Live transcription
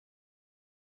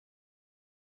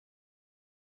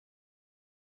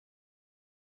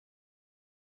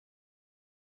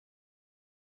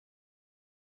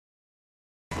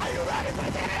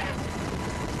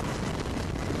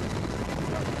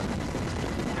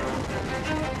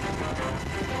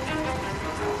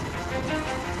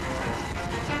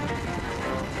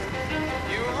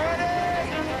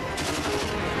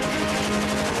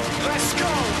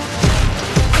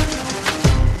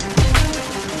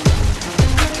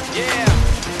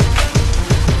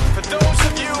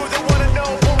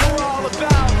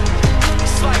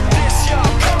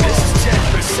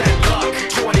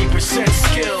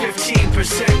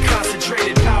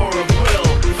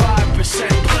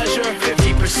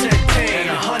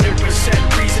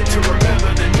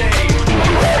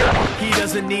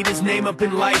fame up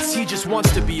in lights, he just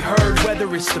wants to be heard,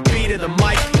 whether it's the beat or the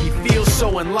mic. He feels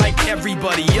so unlike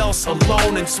everybody else,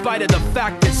 alone, in spite of the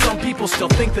fact that some people still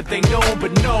think that they know.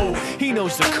 But no, he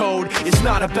knows the code. It's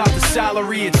not about the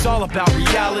salary, it's all about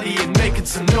reality and making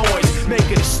some noise,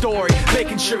 making a story,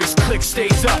 making sure his click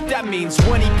stays up. That means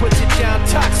when he puts it down,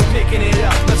 Tox picking it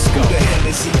up. Let's go. Who the hell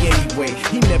is he anyway?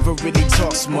 He never really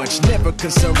talks much, never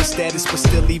concerned with status, but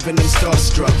still even him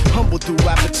starstruck. Humble through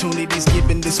opportunities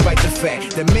given despite the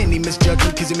fact that many misjudge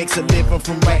him cause he makes a living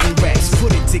from writing raps.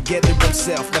 Put it together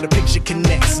himself, now the picture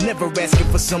connects. Never asking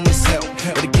for someone's help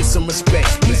or to get some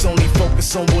respect. He's only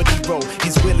focused on what he wrote.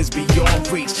 His will is beyond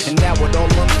reach, and now it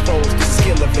all unfolds, the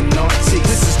skill of an artist.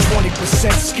 This is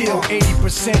 20% skill,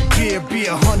 80% fear, be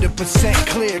 100%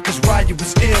 clear, cause Ryu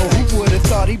was ill. Who would've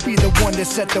thought he'd be the one that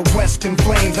set the West in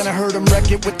flames? And I heard him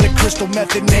wreck it with the crystal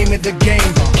method, name of the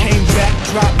game. Came back,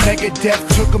 dropped Megadeth,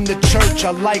 took him to church.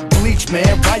 I like Bleach,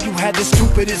 man. Ryu had the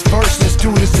stupidest verse, this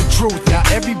dude is the truth. Now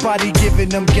everybody giving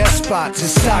them guest spots,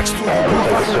 his stocks through the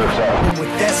roof.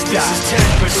 With that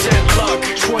This is 10% luck,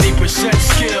 20%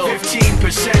 skill,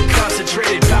 15%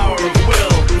 concentrated power of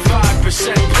will,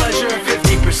 5% pleasure,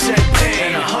 50%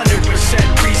 pain, and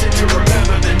 100% reason to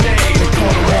remember the name. They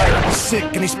called him Ryu was sick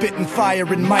and he's spitting fire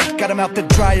and Mike got him out the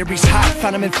dryer, he's hot.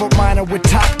 Found him in Fort Minor with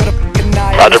top, but a fucking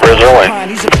eye.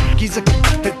 He's a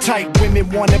the type women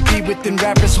wanna be within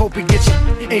rappers, hope he gets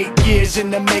 8 years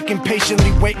in the making,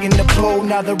 patiently waiting to blow.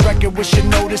 Now the record with your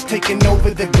notice taking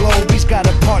over the globe. He's got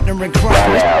a partner in crime,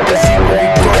 does he really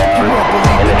dope? You won't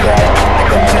believe the kind that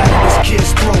comes out of this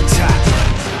kid's throat.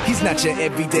 He's not your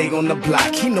everyday on the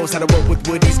block. He knows how to work with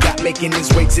what he's got, making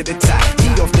his way to the top. He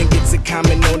often gets a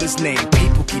comment on his name.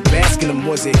 People keep asking him,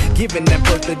 was it given that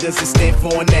birth or does it stand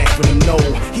for an acronym? No,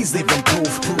 he's living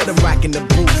proof. Let him rock in the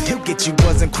booth. He'll get you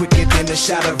buzzing quicker than a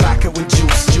shot of vodka with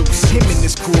juice. Him and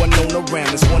his crew are known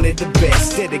around as one of the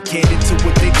best, dedicated to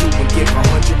what they do and give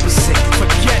 100%.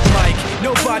 Forget Mike,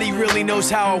 nobody really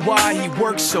knows how or why he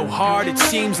works so hard. It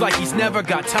seems like he's never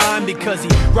got time because he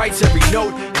writes every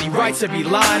note and he writes every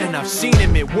line. And I've seen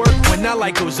him at work when that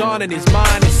light goes on in his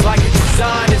mind. It's like a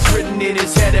design is written in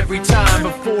his head every time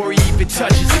before he even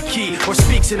touches a key or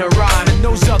speaks in a rhyme. And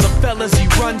those other fellas he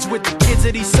runs with, the kids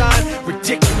that he signed,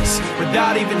 ridiculous,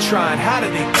 without even trying. How do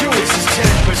they do it? This is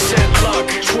 10% luck,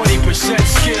 20%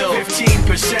 skill,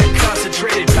 15%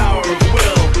 concentrated power of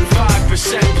will,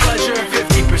 5% pleasure,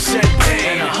 50%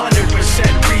 pain, and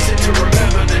 100% reason to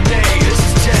remember the name. This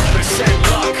is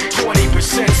 10% luck,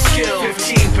 20% skill,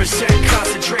 15%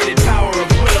 concentrated power